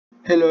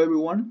Hello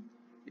everyone!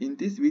 In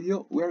this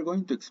video we are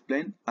going to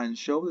explain and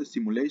show the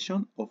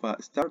simulation of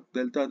a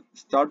star-delta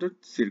starter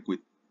circuit.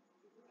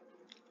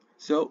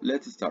 So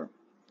let's start.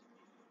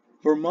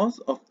 For most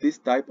of this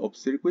type of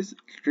circuits,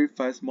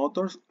 3-phase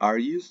motors are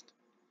used.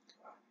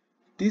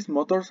 These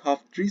motors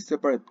have 3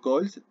 separate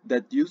coils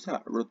that use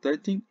a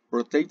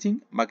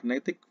rotating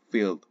magnetic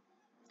field.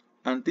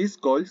 And these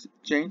coils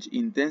change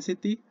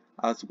intensity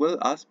as well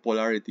as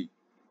polarity.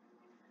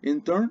 In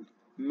turn,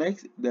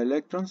 makes the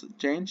electrons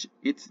change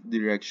its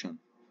direction.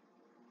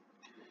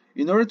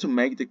 In order to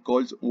make the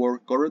coils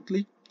work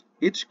correctly,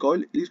 each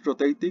coil is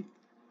rotated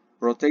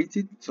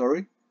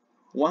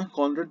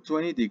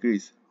 120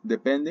 degrees,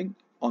 depending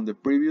on the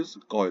previous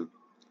coil.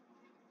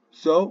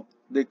 So,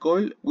 the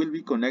coil will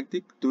be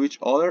connected to each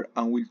other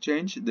and will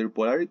change their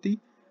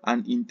polarity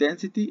and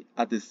intensity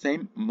at the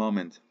same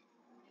moment.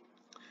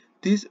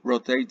 This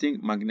rotating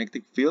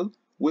magnetic field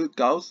will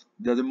cause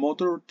the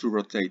motor to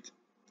rotate.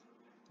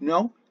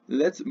 Now,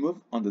 let's move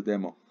on the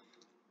demo.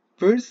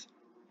 First,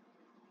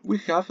 we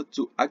have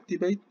to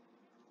activate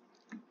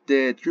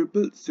the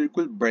triple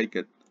circuit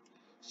breaker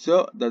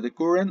so that the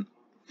current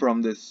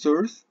from the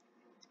source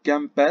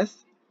can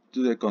pass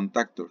to the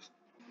contactors.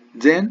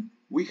 Then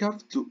we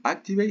have to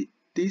activate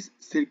this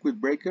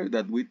circuit breaker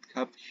that we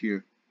have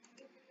here,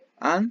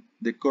 and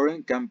the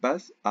current can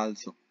pass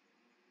also.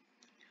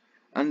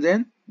 And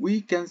then we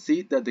can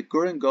see that the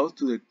current goes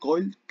to the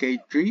coil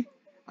K3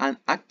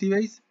 and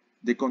activates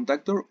the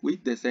contactor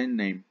with the same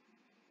name,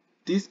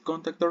 this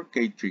contactor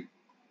K3.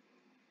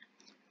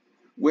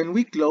 When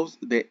we close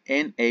the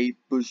NA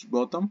push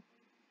button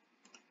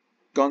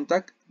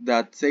contact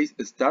that says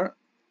start,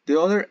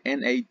 the other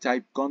NA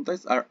type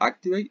contacts are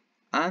activated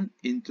and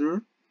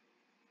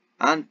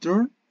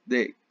turn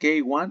the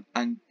K1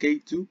 and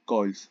K2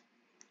 coils,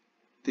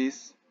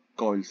 these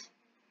coils,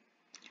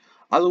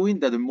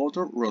 allowing that the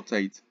motor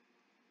rotates.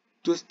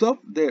 To stop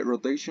the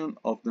rotation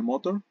of the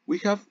motor, we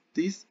have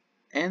this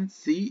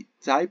NC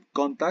type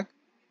contact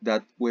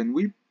that when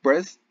we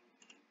press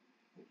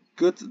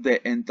cuts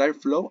the entire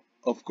flow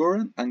of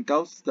current and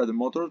causes the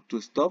motor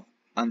to stop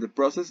and the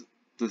process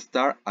to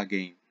start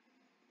again.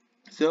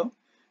 So,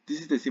 this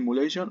is the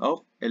simulation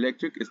of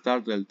electric star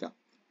delta.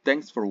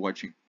 Thanks for watching.